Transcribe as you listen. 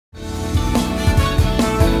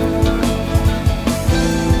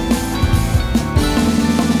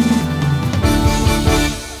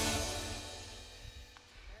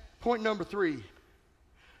Point number 3.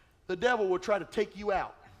 The devil will try to take you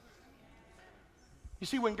out. You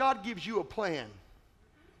see, when God gives you a plan,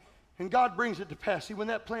 and God brings it to pass, see, when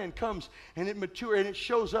that plan comes and it matures and it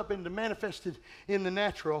shows up and manifested in the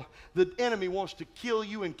natural, the enemy wants to kill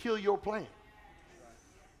you and kill your plan.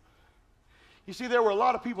 You see, there were a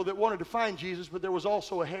lot of people that wanted to find Jesus, but there was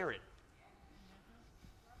also a Herod.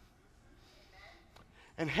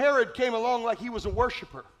 And Herod came along like he was a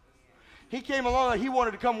worshiper. He came along like he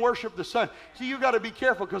wanted to come worship the Son. See, you've got to be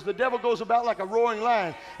careful, because the devil goes about like a roaring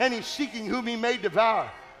lion, and he's seeking whom he may devour.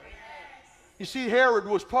 You see, Herod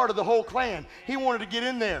was part of the whole clan. He wanted to get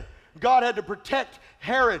in there. God had to protect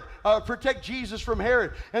Herod, protect Jesus from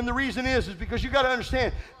Herod. And the reason is because you've got to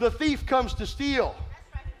understand, the thief comes to steal.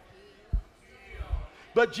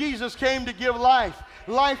 But Jesus came to give life.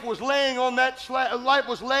 Life was laying on that life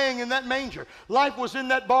was laying in that manger. Life was in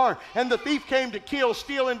that barn. And the thief came to kill,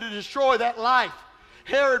 steal, and to destroy that life.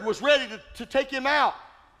 Herod was ready to take him out.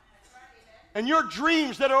 And your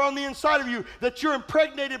dreams that are on the inside of you, that you're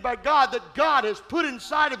impregnated by God, that God has put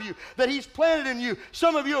inside of you, that He's planted in you,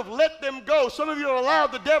 some of you have let them go. Some of you have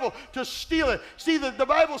allowed the devil to steal it. See, the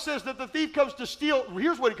Bible says that the thief comes to steal.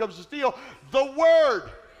 Here's what he comes to steal: the Word.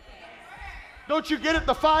 Don't you get it?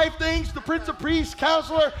 The 5 things: the Prince of Peace,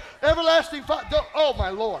 Counselor, Everlasting Father. Oh, my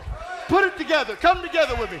Lord. Put it together. Come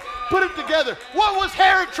together with me. Put it together. What was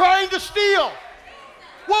Herod trying to steal?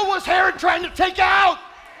 What was Herod trying to take out?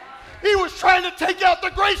 He was trying to take out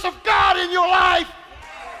the grace of God in your life.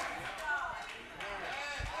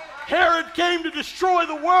 Herod came to destroy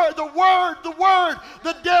the Word. The Word, the Word.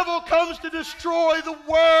 The devil comes to destroy the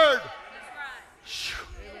Word.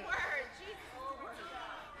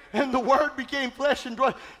 And the Word became flesh and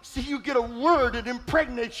blood. See, you get a word, it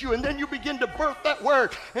impregnates you, and then you begin to birth that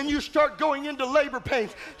word, and you start going into labor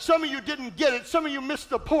pains. Some of you didn't get it. Some of you missed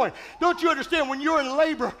the point. Don't you understand? When you're in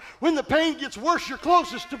labor, when the pain gets worse, you're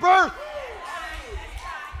closest to birth.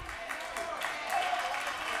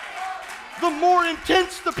 The more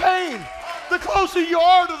intense the pain, the closer you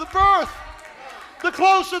are to the birth. The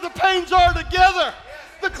closer the pains are together,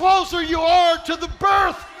 the closer you are to the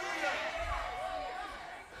birth.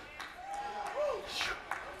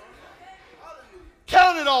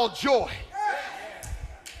 Count it all joy.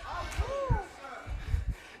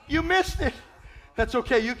 You missed it. That's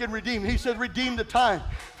okay. You can redeem. He said, redeem the time,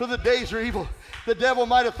 for the days are evil. The devil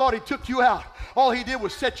might have thought he took you out. All he did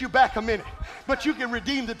was set you back a minute. But you can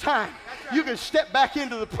redeem the time. You can step back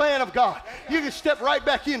into the plan of God. You can step right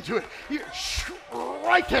back into it.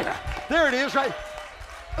 Right there. There it is, right.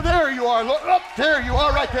 There you are. Look up. There you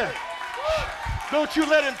are, right there. Don't you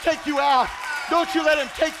let him take you out. Don't you let him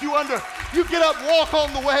take you under. You get up, walk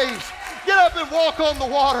on the waves. Get up and walk on the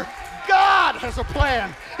water. God has a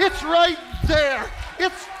plan. It's right there.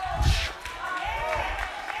 It's...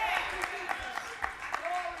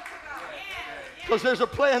 Because there's a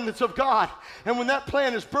plan that's of God. And when that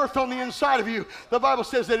plan is birthed on the inside of you, the Bible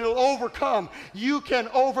says that it'll overcome. You can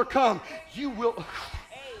overcome. You will...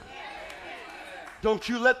 Don't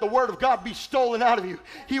you let the Word of God be stolen out of you.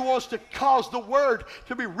 He wants to cause the Word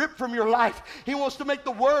to be ripped from your life. He wants to make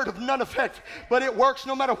the Word of none effect. But it works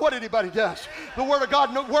no matter what anybody does. The Word of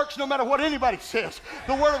God works no matter what anybody says.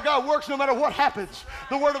 The Word of God works no matter what happens.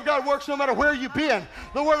 The Word of God works no matter where you've been.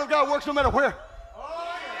 The Word of God works no matter where.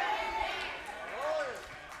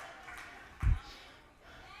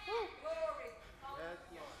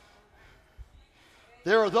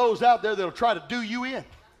 There are those out there that will try to do you in.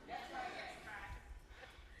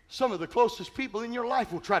 Some of the closest people in your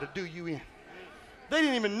life will try to do you in. They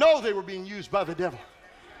didn't even know they were being used by the devil.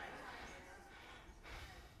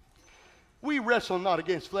 We wrestle not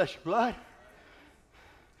against flesh and blood.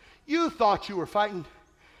 You thought you were fighting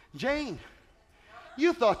Jane.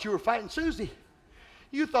 You thought you were fighting Susie.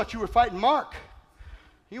 You thought you were fighting Mark.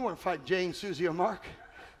 You weren't fighting Jane, Susie, or Mark.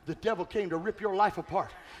 The devil came to rip your life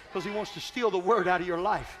apart because he wants to steal the Word out of your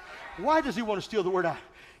life. Why does he want to steal the Word out?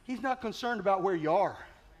 He's not concerned about where you are.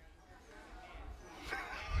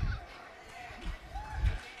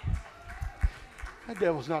 The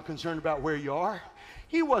devil's not concerned about where you are.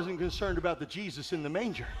 He wasn't concerned about the Jesus in the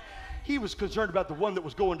manger. He was concerned about the one that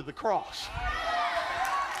was going to the cross.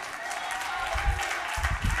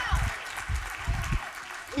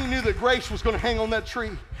 He knew that grace was going to hang on that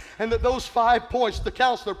tree. And that those 5 points, the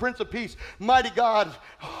Counselor, Prince of Peace, Mighty God,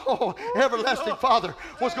 Everlasting Father,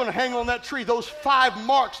 was going to hang on that tree. Those 5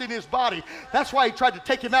 marks in his body. That's why he tried to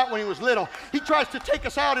take him out when he was little. He tries to take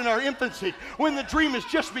us out in our infancy, when the dream is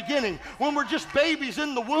just beginning, when we're just babies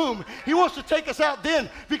in the womb. He wants to take us out then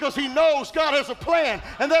because he knows God has a plan,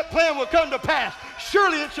 and that plan will come to pass.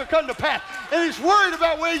 Surely it shall come to pass. And he's worried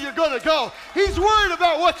about where you're going to go. He's worried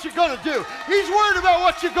about what you're going to do. He's worried about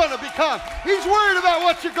what you're going to become. He's worried about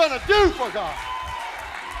what you're going to do for God.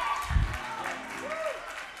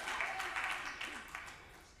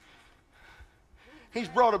 He's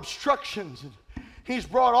brought obstructions, and he's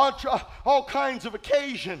brought all kinds of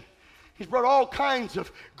occasion. He's brought all kinds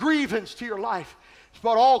of grievance to your life. He's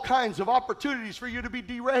brought all kinds of opportunities for you to be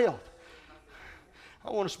derailed.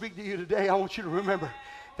 I want to speak to you today. I want you to remember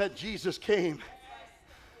that Jesus came.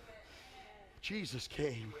 Jesus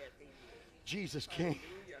came. Jesus came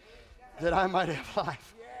that I might have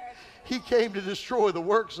life. He came to destroy the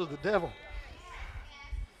works of the devil.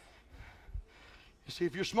 You see,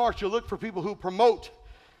 if you're smart, you'll look for people who promote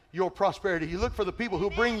your prosperity. You look for the people who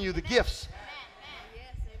bring you the gifts.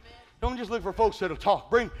 Don't just look for folks that'll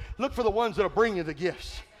talk. Look for the ones that'll bring you the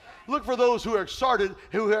gifts. Look for those who are excited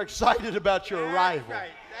about your arrival. That's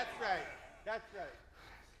right. That's right.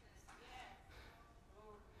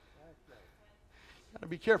 That's right. Got to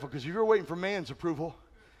be careful, because if you're waiting for man's approval,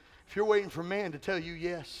 if you're waiting for man to tell you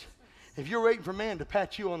yes, if you're waiting for man to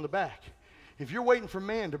pat you on the back, if you're waiting for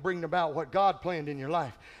man to bring about what God planned in your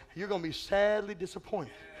life, you're going to be sadly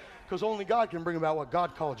disappointed, because only God can bring about what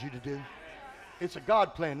God called you to do. It's a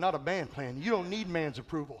God plan, not a man plan. You don't need man's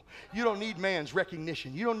approval. You don't need man's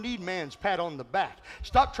recognition. You don't need man's pat on the back.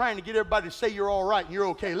 Stop trying to get everybody to say you're all right and you're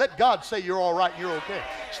okay. Let God say you're all right and you're okay.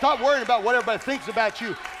 Stop worrying about what everybody thinks about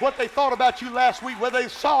you, what they thought about you last week, whether they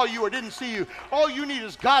saw you or didn't see you. All you need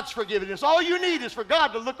is God's forgiveness. All you need is for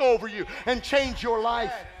God to look over you and change your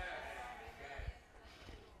life.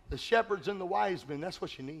 The shepherds and the wise men, that's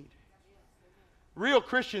what you need. Real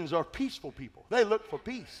Christians are peaceful people. They look for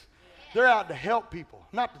peace. They're out to help people,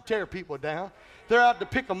 not to tear people down. They're out to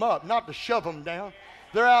pick them up, not to shove them down.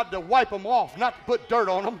 They're out to wipe them off, not to put dirt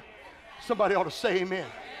on them. Somebody ought to say amen.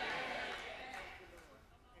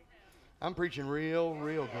 I'm preaching real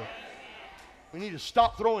good. We need to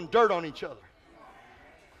stop throwing dirt on each other.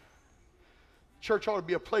 Church ought to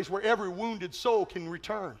be a place where every wounded soul can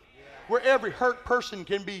return, where every hurt person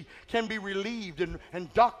can be relieved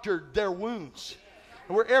and doctored their wounds.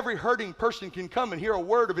 Where every hurting person can come and hear a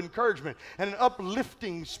word of encouragement and an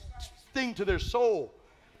uplifting thing to their soul.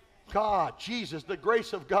 God, Jesus, the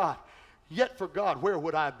grace of God. Yet for God, where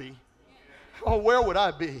would I be? Oh, where would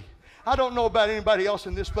I be? I don't know about anybody else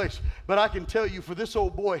in this place, but I can tell you for this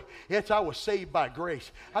old boy, I was saved by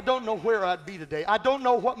grace. I don't know where I'd be today. I don't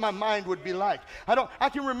know what my mind would be like. I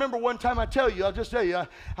can remember one time, I'll just tell you,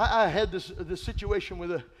 I had this situation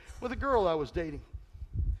with a girl I was dating.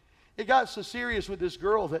 It got so serious with this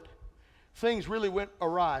girl that things really went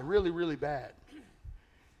awry, really bad.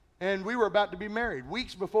 And we were about to be married.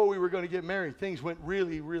 Weeks before we were going to get married, things went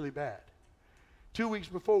really bad. 2 weeks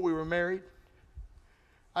before we were married,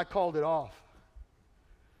 I called it off.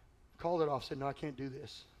 Said, no, I can't do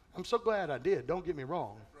this. I'm so glad I did. Don't get me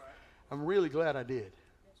wrong. I'm really glad I did.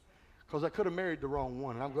 Because I could have married the wrong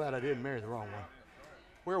one, and I'm glad I didn't marry the wrong one.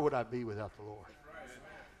 Where would I be without the Lord?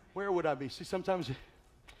 Where would I be? See, sometimes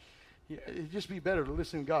it'd just be better to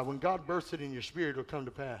listen to God. When God births it in your spirit, it'll come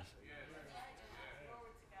to pass.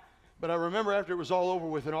 But I remember after it was all over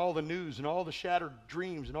with, and all the news and all the shattered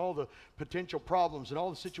dreams and all the potential problems and all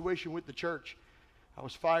the situation with the church, I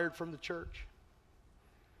was fired from the church.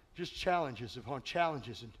 Just challenges upon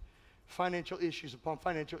challenges, and financial issues upon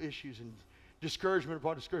financial issues, and discouragement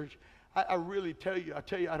upon discouragement. I really tell you,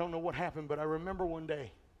 I don't know what happened, but I remember one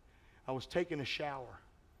day I was taking a shower.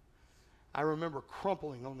 I remember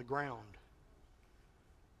crumpling on the ground.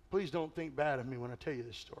 Please don't think bad of me when I tell you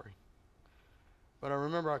this story. But I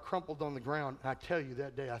remember I crumpled on the ground, and I tell you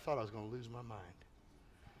that day I thought I was going to lose my mind.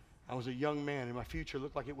 I was a young man, and my future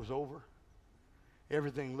looked like it was over.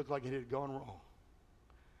 Everything looked like it had gone wrong.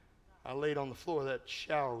 I laid on the floor of that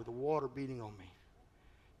shower with the water beating on me,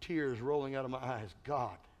 tears rolling out of my eyes.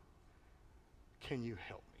 God, can you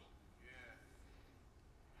help me?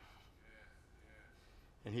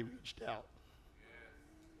 And he reached out.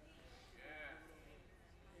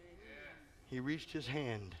 He reached his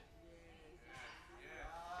hand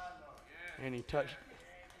and he touched me.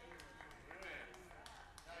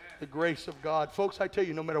 The grace of God. Folks, I tell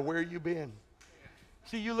you, no matter where you've been.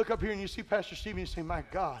 See, you look up here and you see Pastor Steve and you say, my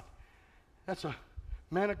God, that's a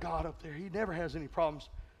man of God up there. He never has any problems.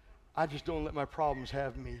 I just don't let my problems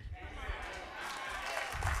have me.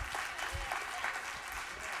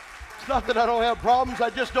 It's not that I don't have problems. I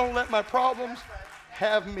just don't let my problems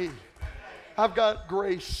have me. I've got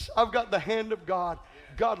grace. I've got the hand of God.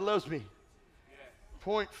 God loves me.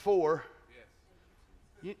 Point 4,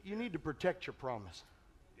 you need to protect your promise.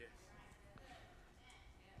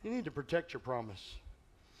 You need to protect your promise.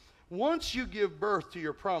 Once you give birth to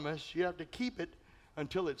your promise, you have to keep it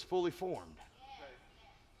until it's fully formed.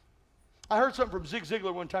 I heard something from Zig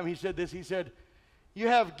Ziglar one time. He said this. He said, you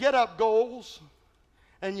have get-up goals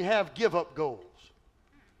and you have give-up goals.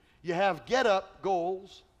 You have get-up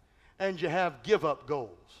goals and you have give-up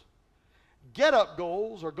goals. Get-up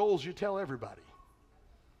goals are goals you tell everybody.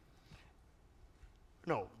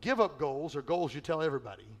 No, give-up goals are goals you tell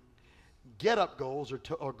everybody. Get-up goals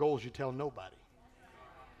are goals you tell nobody.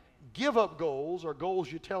 Give-up goals are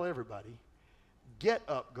goals you tell everybody.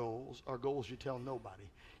 Get-up goals are goals you tell nobody.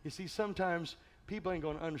 You see, sometimes people ain't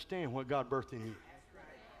going to understand what God birthed in you.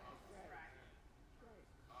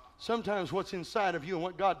 Sometimes what's inside of you and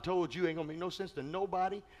what God told you ain't going to make no sense to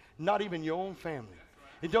nobody, not even your own family.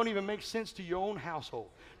 It don't even make sense to your own household.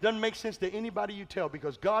 Doesn't make sense to anybody you tell,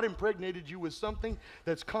 because God impregnated you with something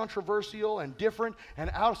that's controversial and different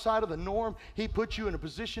and outside of the norm. He put you in a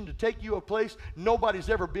position to take you a place nobody's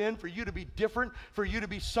ever been, for you to be different, for you to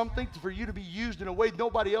be something, for you to be used in a way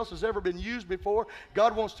nobody else has ever been used before.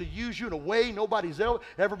 God wants to use you in a way nobody's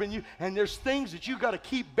ever been used. And there's things that you got to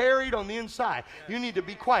keep buried on the inside. You need to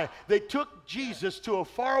be quiet. They took Jesus to a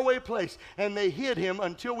faraway place and they hid him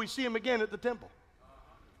until we see him again at the temple.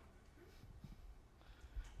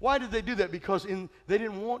 Why did they do that? Because they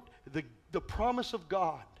didn't want the promise of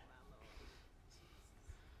God.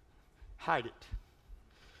 Hide it.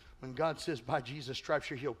 When God says, by Jesus' stripes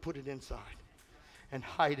you're healed, put it inside and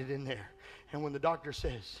hide it in there. And when the doctor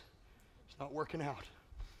says, it's not working out,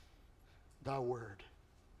 thy word,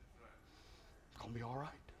 it's going to be all right.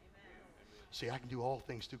 See, I can do all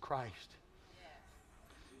things through Christ.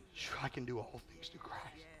 Sure, I can do all things through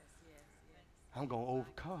Christ. I'm going to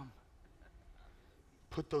overcome.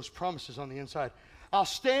 Put those promises on the inside. I'll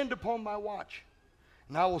stand upon my watch,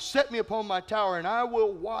 and I will set me upon my tower, and I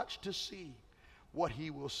will watch to see what he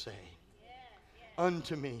will say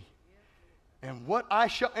unto me, and what I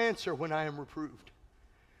shall answer when I am reproved.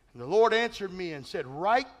 And the Lord answered me and said,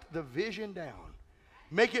 write the vision down.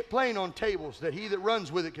 Make it plain on tables, that he that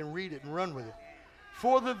runs with it can read it and run with it.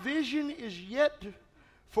 For the vision is yet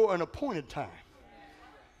for an appointed time.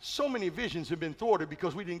 So many visions have been thwarted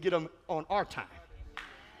because we didn't get them on our time.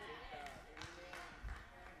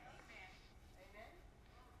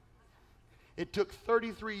 It took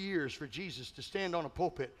 33 years for Jesus to stand on a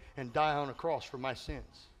pulpit and die on a cross for my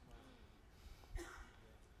sins.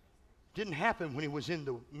 Didn't happen when he was in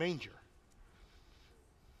the manger.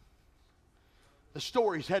 The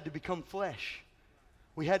stories had to become flesh.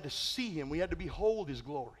 We had to see him. We had to behold his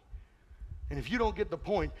glory. And if you don't get the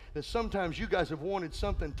point that sometimes you guys have wanted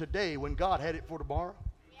something today when God had it for tomorrow,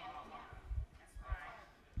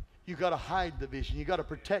 you got to hide the vision. You got to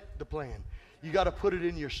protect the plan. You got to put it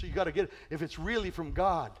in your, you got to get it. If it's really from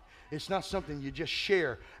God, it's not something you just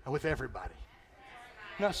share with everybody.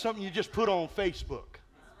 Not something you just put on Facebook.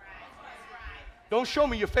 Don't show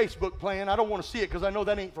me your Facebook plan. I don't want to see it because I know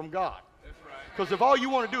that ain't from God. Because if all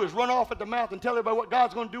you want to do is run off at the mouth and tell everybody what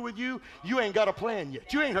God's going to do with you, you ain't got a plan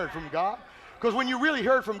yet. You ain't heard from God. Because when you really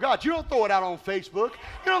heard from God, you don't throw it out on Facebook.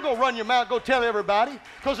 You don't go run your mouth, go tell everybody,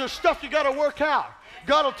 because there's stuff you got to work out.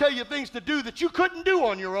 God will tell you things to do that you couldn't do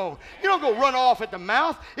on your own. You don't go run off at the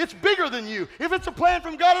mouth. It's bigger than you. If it's a plan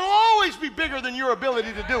from God, it'll always be bigger than your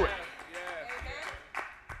ability to do it.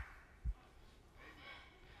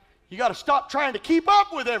 You got to stop trying to keep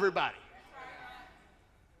up with everybody.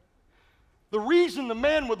 The reason the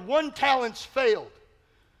man with 1 talent failed,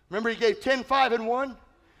 remember he gave 10, 5, and 1?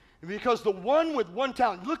 Because the one with 1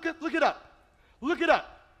 talent, look it up. Look it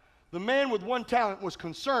up. The man with 1 talent was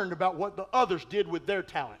concerned about what the others did with their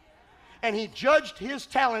talent. And he judged his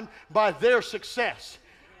talent by their success.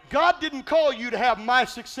 God didn't call you to have my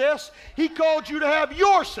success. He called you to have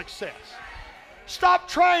your success. Stop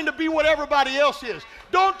trying to be what everybody else is.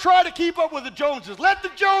 Don't try to keep up with the Joneses. Let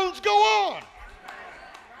the Jones go on.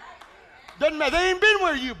 Doesn't matter. They ain't been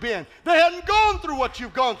where you've been. They haven't gone through what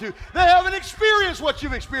you've gone through. They haven't experienced what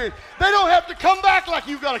you've experienced. They don't have to come back like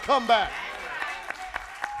you've got to come back.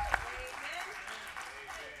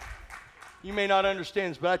 You may not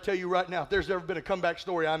understand this, but I tell you right now, if there's ever been a comeback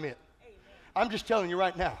story, I'm it. I'm just telling you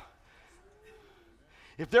right now.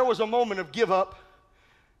 If there was a moment of give up,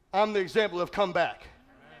 I'm the example of comeback.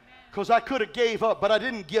 Because I could have gave up, but I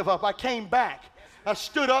didn't give up. I came back. I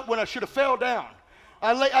stood up when I should have fell down.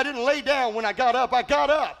 I didn't lay down when I got up. I got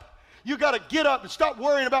up. You got to get up and stop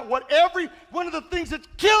worrying about one of the things that's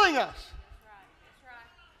killing us.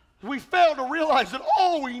 We fail to realize that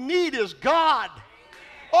all we need is God.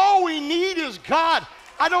 All we need is God.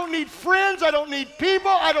 I don't need friends. I don't need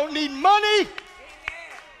people. I don't need money.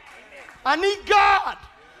 I need God.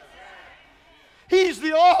 He's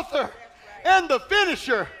the author and the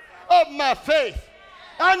finisher of my faith.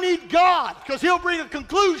 I need God because He'll bring a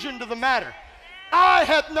conclusion to the matter. Eye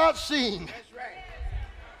hath not seen,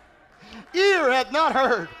 ear hath not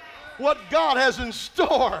heard what God has in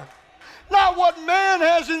store. Not what man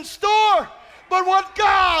has in store, but what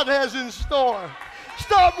God has in store.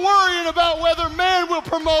 Stop worrying about whether man will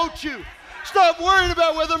promote you. Stop worrying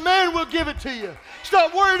about whether man will give it to you.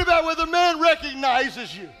 Stop worrying about whether man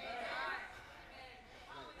recognizes you.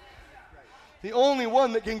 The only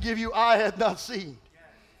one that can give you eye hath not seen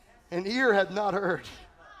and ear hath not heard.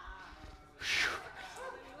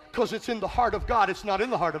 Because it's in the heart of God. It's not in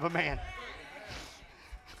the heart of a man.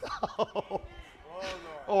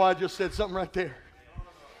 Oh, I just said something right there.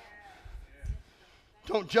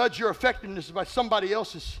 Don't judge your effectiveness by somebody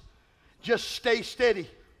else's. Just stay steady.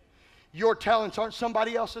 Your talents aren't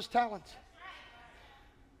somebody else's talents.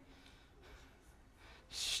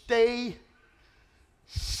 Stay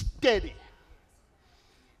steady.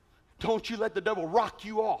 Don't you let the devil rock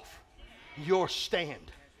you off your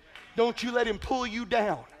stand. Don't you let him pull you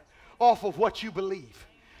down off of what you believe.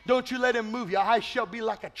 Don't you let him move you. I shall be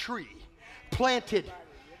like a tree planted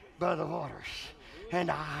by the waters,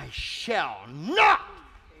 and I shall not,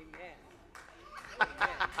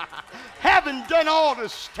 having done all to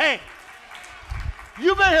stand.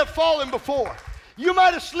 You may have fallen before. You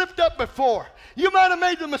might have slipped up before. You might have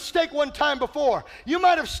made the mistake one time before. You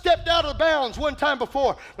might have stepped out of bounds one time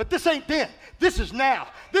before. But this ain't then. This is now.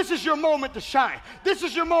 This is your moment to shine. This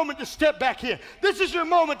is your moment to step back in. This is your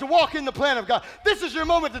moment to walk in the plan of God. This is your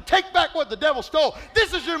moment to take back what the devil stole.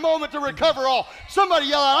 This is your moment to recover all. Somebody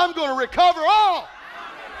yell out, I'm going to recover all.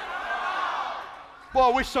 Boy,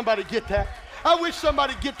 I wish somebody get that. I wish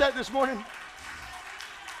somebody get that this morning.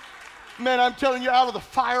 Man, I'm telling you, out of the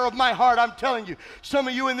fire of my heart, I'm telling you, some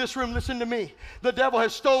of you in this room, listen to me. The devil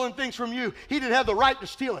has stolen things from you. He didn't have the right to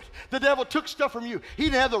steal it. The devil took stuff from you. He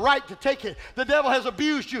didn't have the right to take it. The devil has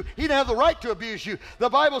abused you. He didn't have the right to abuse you. The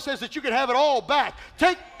Bible says that you can have it all back.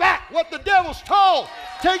 Take back what the devil stole.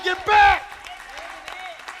 Take it back.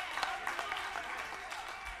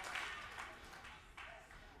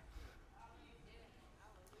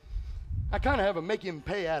 I kind of have a make him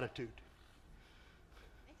pay attitude.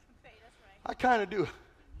 I kind of do.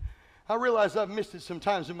 I realize I've missed it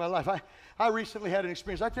sometimes in my life. I recently had an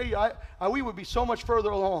experience. I tell you, we would be so much further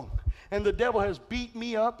along. And the devil has beat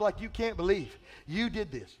me up like you can't believe. You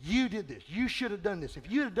did this. You did this. You should have done this. If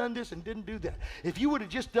you had done this and didn't do that. If you would have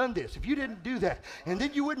just done this. If you didn't do that. And then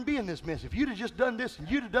you wouldn't be in this mess. If you'd have just done this and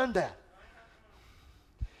you'd have done that.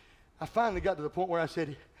 I finally got to the point where I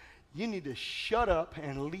said, you need to shut up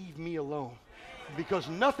and leave me alone. Because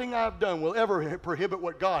nothing I've done will ever prohibit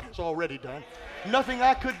what God has already done. Nothing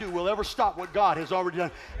I could do will ever stop what God has already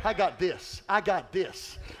done. I got this. I got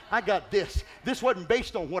this. I got this. This wasn't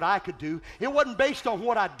based on what I could do. It wasn't based on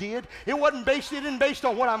what I did. It isn't based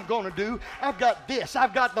on what I'm going to do. I've got this.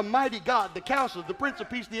 I've got the mighty God, the counselor, the Prince of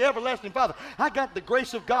Peace, the everlasting Father. I got the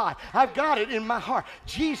grace of God. I've got it in my heart.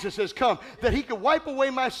 Jesus has come that He could wipe away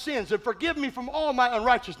my sins and forgive me from all my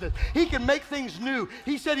unrighteousness. He can make things new.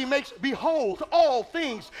 He said He makes, behold, all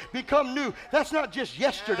things become new. That's not just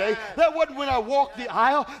yesterday. That wasn't when I walked the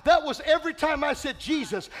aisle. That was every time I said,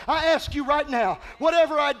 Jesus, I ask you right now,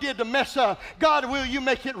 whatever I did to mess up, God, will you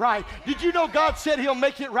make it right? Did you know God said He'll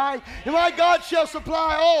make it right? And my God shall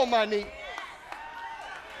supply all my need.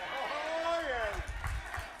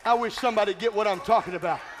 I wish somebody get what I'm talking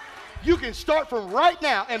about. You can start from right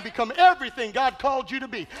now and become everything God called you to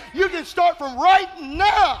be. You can start from right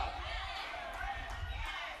now.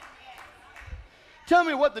 Tell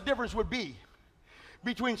me what the difference would be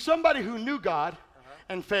between somebody who knew God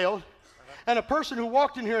and failed and a person who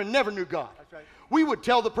walked in here and never knew God. That's right. We would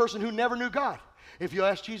tell the person who never knew God, if you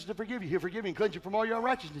ask Jesus to forgive you, He'll forgive you and cleanse you from all your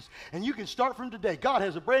unrighteousness. And you can start from today. God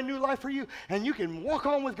has a brand new life for you, and you can walk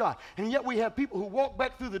on with God. And yet we have people who walk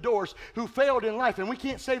back through the doors who failed in life, and we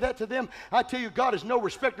can't say that to them. I tell you, God is no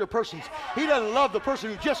respecter of persons. He doesn't love the person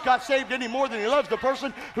who just got saved any more than He loves the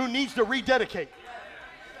person who needs to rededicate.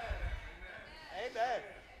 Amen.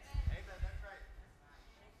 Amen. That's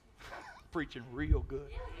right. Preaching real good.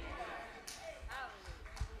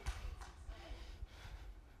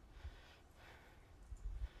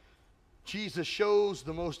 Jesus shows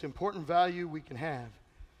the most important value we can have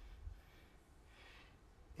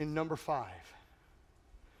in number 5.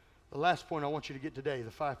 The last point I want you to get today,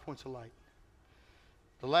 the 5 points of light.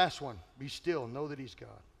 The last one, be still, know that he's God.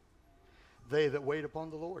 They that wait upon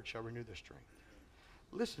the Lord shall renew their strength.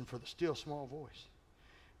 Listen for the still small voice.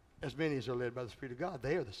 As many as are led by the Spirit of God,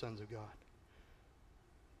 they are the sons of God.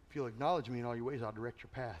 If you'll acknowledge me in all your ways, I'll direct your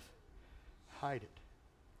path. Hide it.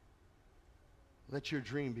 Let your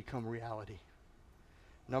dream become reality.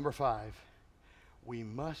 Number 5, we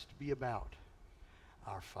must be about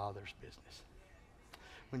our Father's business.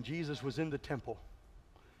 When Jesus was in the temple,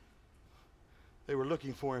 they were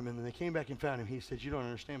looking for him, and then they came back and found him. He said, you don't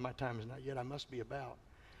understand, my time is not yet. I must be about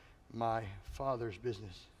my Father's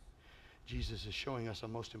business. Jesus is showing us a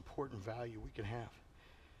most important value we can have.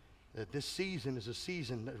 That this season is a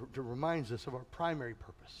season that reminds us of our primary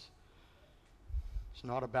purpose. It's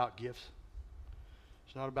not about gifts.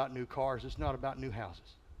 It's not about new cars. It's not about new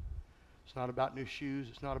houses. It's not about new shoes.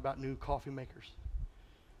 It's not about new coffee makers,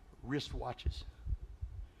 wristwatches.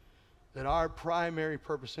 That our primary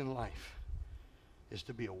purpose in life is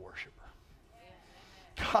to be a worshiper.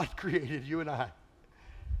 God created you and I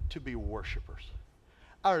to be worshipers.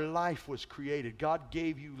 Our life was created. God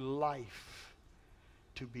gave you life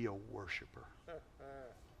to be a worshiper.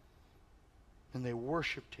 And they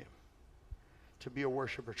worshiped him to be a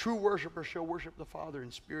worshiper. True worshipers shall worship the Father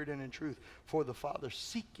in spirit and in truth, for the Father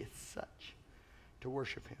seeketh such to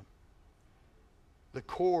worship him. The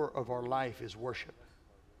core of our life is worship.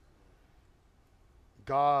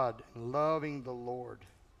 God, loving the Lord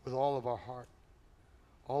with all of our heart,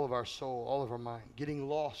 all of our soul, all of our mind, getting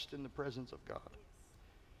lost in the presence of God.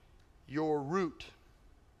 Your root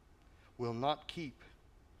will not keep,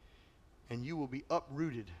 and you will be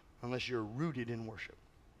uprooted unless you're rooted in worship.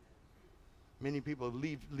 Many people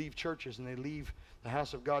leave churches and they leave the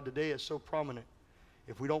house of God today. It's so prominent.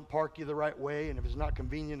 If we don't park you the right way, and if it's not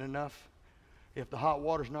convenient enough, if the hot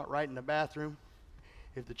water's not right in the bathroom,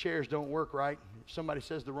 if the chairs don't work right, if somebody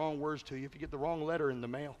says the wrong words to you, if you get the wrong letter in the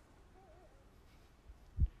mail.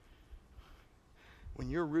 When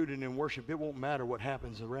you're rooted in worship, it won't matter what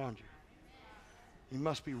happens around you. You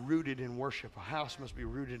must be rooted in worship. A house must be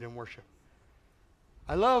rooted in worship.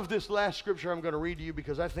 I love this last scripture I'm going to read to you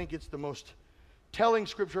because I think it's the most telling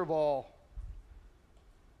scripture of all.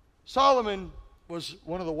 Solomon was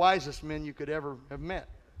one of the wisest men you could ever have met.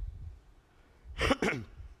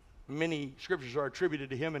 Many scriptures are attributed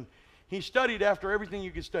to him, and he studied after everything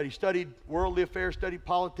you could study. He studied worldly affairs, studied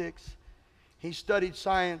politics. He studied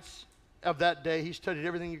science of that day. He studied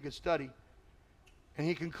everything you could study. And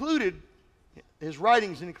he concluded his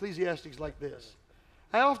writings in Ecclesiastes like this.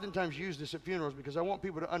 I oftentimes use this at funerals because I want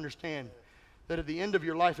people to understand that at the end of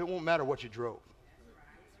your life, it won't matter what you drove.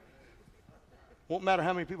 Won't matter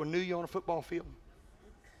how many people knew you on a football field.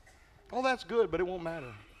 All that's good, but it won't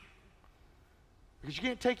matter. Because you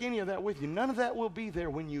can't take any of that with you. None of that will be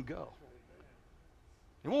there when you go.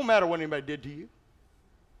 It won't matter what anybody did to you. It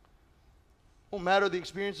won't matter the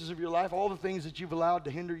experiences of your life, all the things that you've allowed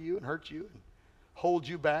to hinder you and hurt you and hold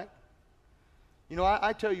you back. You know,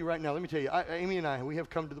 I tell you right now, let me tell you, Amy and I, we have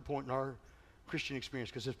come to the point in our Christian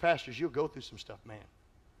experience, because as pastors, you'll go through some stuff, man.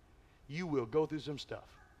 You will go through some stuff.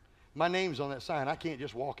 My name's on that sign. I can't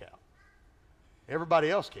just walk out.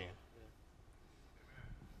 Everybody else can.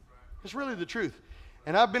 It's really the truth.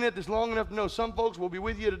 And I've been at this long enough to know some folks will be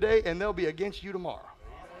with you today and they'll be against you tomorrow.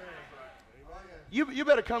 You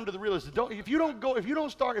better come to the realization. If you don't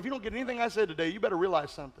get anything I said today, you better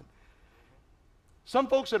realize something. Some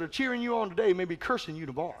folks that are cheering you on today may be cursing you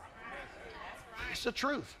tomorrow. It's the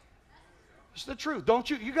truth. It's the truth. Don't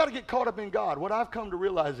you? You got to get caught up in God. What I've come to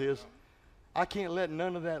realize is I can't let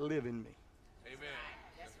none of that live in me. Amen.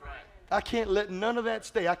 That's right. I can't let none of that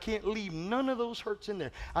stay. I can't leave none of those hurts in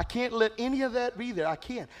there. I can't let any of that be there. I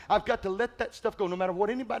can't. I've got to let that stuff go. No matter what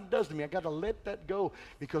anybody does to me, I've got to let that go,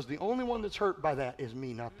 because the only one that's hurt by that is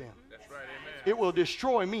me, not them. That's right. Amen. It will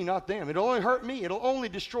destroy me, not them. It'll only hurt me. It'll only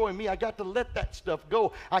destroy me. I got to let that stuff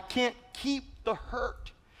go. I can't keep the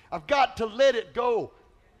hurt. I've got to let it go.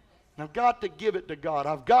 And I've got to give it to God.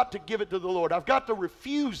 I've got to give it to the Lord. I've got to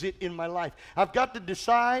refuse it in my life. I've got to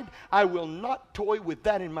decide I will not toy with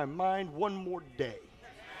that in my mind one more day.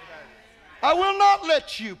 I will not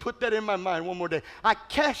let you put that in my mind one more day. I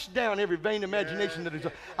cast down every vain imagination that is.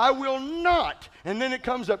 I will not. And then it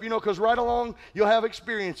comes up, because right along you'll have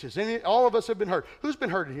experiences. And all of us have been hurt. Who's been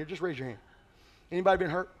hurt in here? Just raise your hand. Anybody been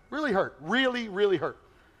hurt? Really hurt. Really, really hurt.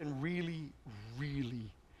 And really, really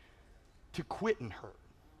to quit and hurt.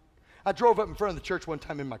 I drove up in front of the church one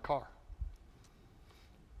time in my car.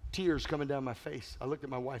 Tears coming down my face. I looked at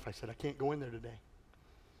my wife. I said, I can't go in there today.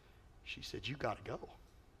 She said, you got to go.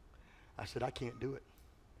 I said, I can't do it.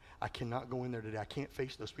 I cannot go in there today. I can't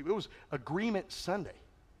face those people. It was Agreement Sunday.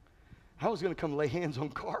 I was going to come lay hands on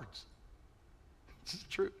cards. This is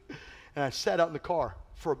true. And I sat out in the car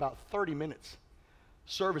for about 30 minutes.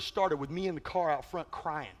 Service started with me in the car out front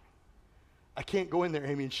crying. I can't go in there,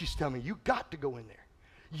 Amy. And she's telling me, you got to go in there.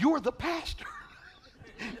 You're the pastor.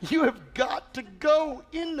 You have got to go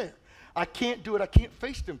in there. I can't do it. I can't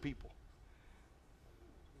face them people.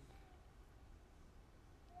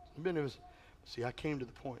 See, I came to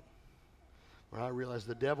the point where I realized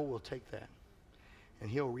the devil will take that and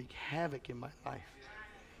he'll wreak havoc in my life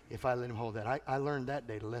if I let him hold that. I learned that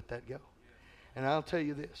day to let that go. And I'll tell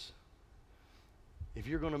you this. If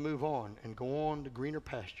you're going to move on and go on to greener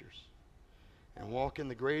pastures and walk in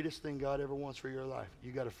the greatest thing God ever wants for your life,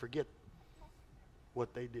 you got to forget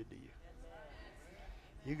what they did to you.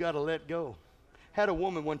 You got to let go. Had a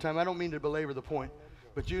woman one time, I don't mean to belabor the point,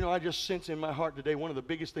 but you know, I just sense in my heart today one of the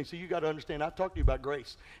biggest things. So you got to understand, I've talked to you about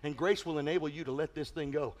grace, and grace will enable you to let this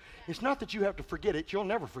thing go. It's not that you have to forget it. You'll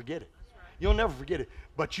never forget it. You'll never forget it.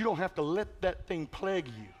 But you don't have to let that thing plague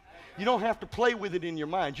you. You don't have to play with it in your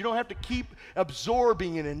mind. You don't have to keep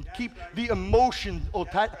absorbing it and keep the emotion.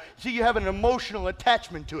 See, you have an emotional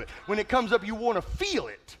attachment to it. When it comes up, you want to feel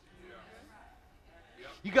it.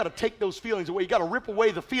 You got to take those feelings away. You got to rip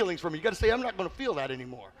away the feelings from you. You got to say, I'm not going to feel that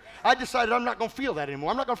anymore. I decided I'm not going to feel that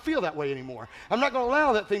anymore. I'm not going to feel that way anymore. I'm not going to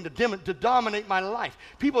allow that thing to dominate my life.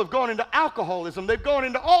 People have gone into alcoholism. They've gone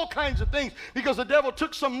into all kinds of things because the devil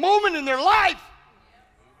took some moment in their life.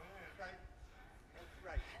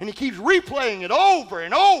 And he keeps replaying it over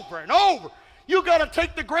and over and over. You got to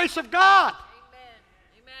take the grace of God.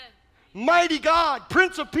 Amen. Amen. Mighty God,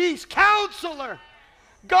 Prince of Peace, Counselor.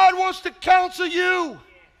 God wants to counsel you.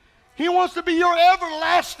 He wants to be your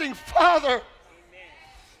everlasting Father. Amen.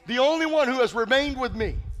 The only one who has remained with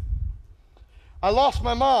me. I lost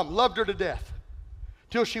my mom, loved her to death,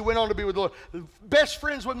 till she went on to be with the Lord. Best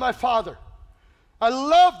friends with my father. I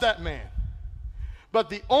love that man. But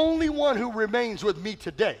the only one who remains with me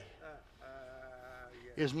today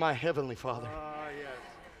is my Heavenly Father.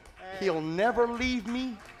 He'll never leave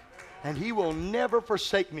me, and He will never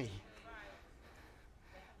forsake me.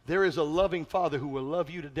 There is a loving Father who will love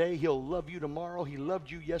you today. He'll love you tomorrow. He loved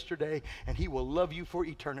you yesterday, and He will love you for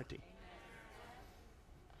eternity.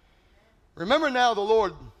 Remember now the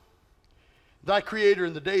Lord, thy Creator,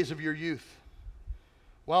 in the days of your youth,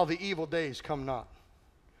 while the evil days come not,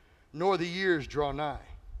 nor the years draw nigh,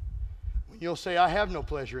 when you'll say, I have no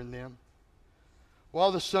pleasure in them,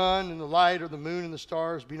 while the sun and the light or the moon and the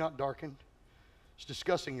stars be not darkened. It's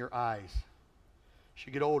discussing your eyes. As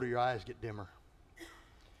you get older, your eyes get dimmer.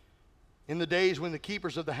 In the days when the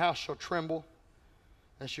keepers of the house shall tremble,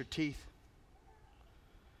 that's your teeth,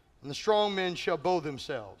 and the strong men shall bow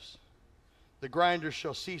themselves. The grinders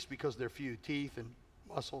shall cease because they're few, teeth and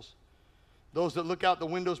muscles. Those that look out the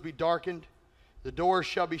windows be darkened. The doors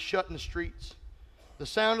shall be shut in the streets. The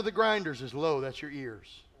sound of the grinders is low, that's your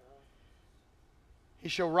ears. He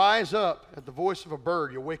shall rise up at the voice of a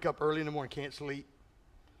bird. You'll wake up early in the morning, can't sleep.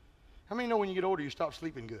 How many know when you get older you stop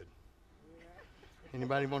sleeping good?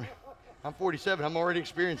 Anybody want to? I'm 47, I'm already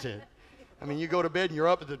experiencing it. I mean, you go to bed and you're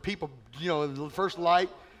up at the people, you know, the first light,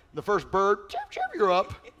 the first bird, chirp, chirp, you're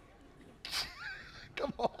up.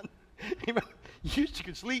 Come on. You used to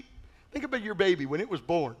could sleep. Think about your baby when it was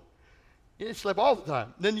born. You slept all the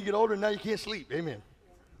time. Then you get older and now you can't sleep. Amen.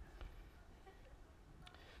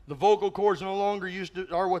 The vocal cords no longer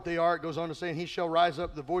are what they are. It goes on to say, and he shall rise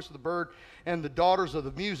up, the voice of the bird, and the daughters of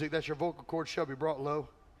the music, that's your vocal cords, shall be brought low.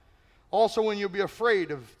 Also when you'll be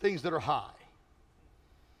afraid of things that are high.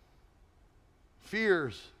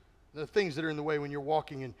 Fears, the things that are in the way when you're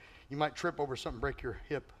walking and you might trip over something, break your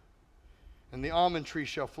hip. And the almond tree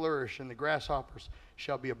shall flourish, and the grasshoppers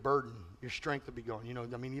shall be a burden. Your strength will be gone. You know,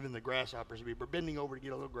 I mean, even the grasshoppers will be bending over to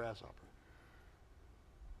get a little grasshopper.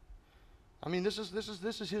 I mean, this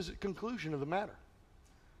is his conclusion of the matter.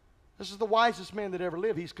 This is the wisest man that ever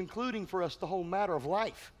lived. He's concluding for us the whole matter of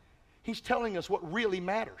life. He's telling us what really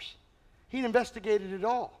matters. He investigated it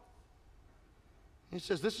all. He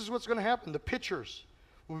says, this is what's going to happen. The pitchers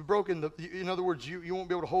will be broken. In other words, you won't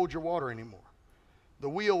be able to hold your water anymore. The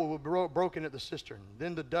wheel will be broken at the cistern.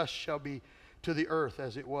 Then the dust shall be to the earth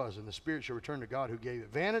as it was, and the spirit shall return to God who gave it.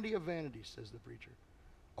 Vanity of vanities, says the preacher.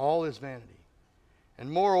 All is vanity. And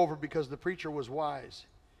moreover, because the preacher was wise,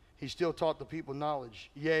 he still taught the people knowledge.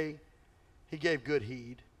 Yea, he gave good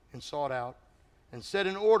heed and sought out and set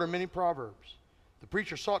in order many proverbs. The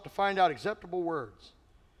preacher sought to find out acceptable words.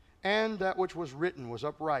 And that which was written was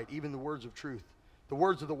upright, even the words of truth. The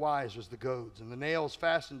words of the wise was the goads, and the nails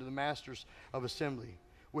fastened to the masters of assembly,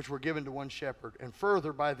 which were given to one shepherd. And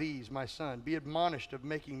further by these, my son, be admonished of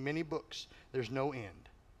making many books. There's no end.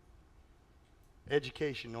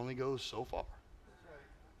 Education only goes so far.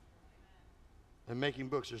 And making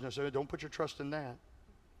books, there's no, so don't put your trust in that.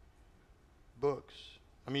 Books.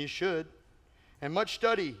 I mean, you should. And much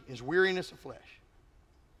study is weariness of flesh.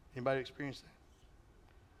 Anybody experience that?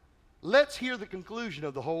 Let's hear the conclusion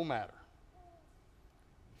of the whole matter.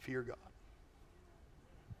 Fear God.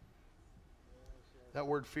 That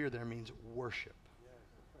word fear there means worship.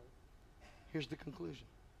 Here's the conclusion.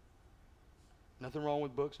 Nothing wrong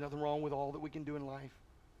with books, nothing wrong with all that we can do in life.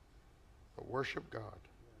 But worship God.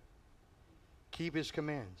 Keep His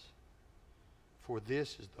commands. For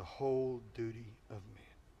this is the whole duty of man.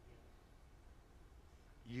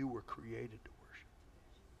 You were created to worship.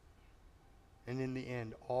 And in the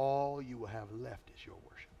end, all you will have left is your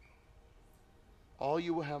worship. All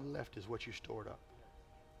you will have left is what you stored up.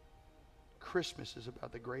 Christmas is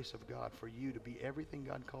about the grace of God for you to be everything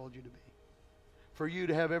God called you to be. For you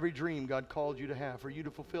to have every dream God called you to have. For you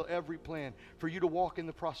to fulfill every plan. For you to walk in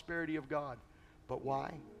the prosperity of God. But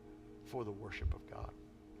why? For the worship of God.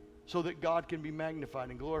 So that God can be magnified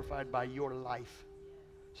and glorified by your life.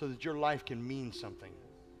 So that your life can mean something.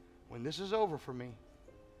 When this is over for me,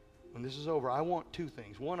 when this is over, I want two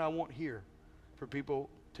things. One, I want here for people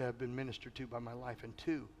to have been ministered to by my life. And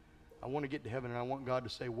two, I want to get to heaven and I want God to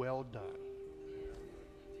say, well done.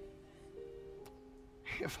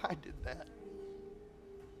 If I did that,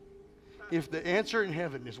 if the answer in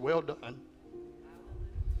heaven is well done,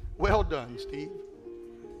 Steve.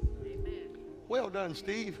 Amen. Well done,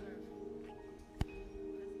 Steve.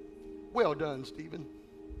 Well done, Stephen.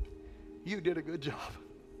 You did a good job.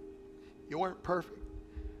 You weren't perfect,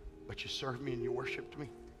 but you served me and you worshiped me,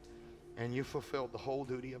 and you fulfilled the whole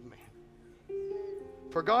duty of man.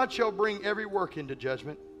 For God shall bring every work into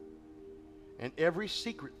judgment, and every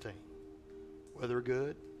secret thing, whether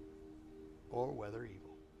good or whether evil.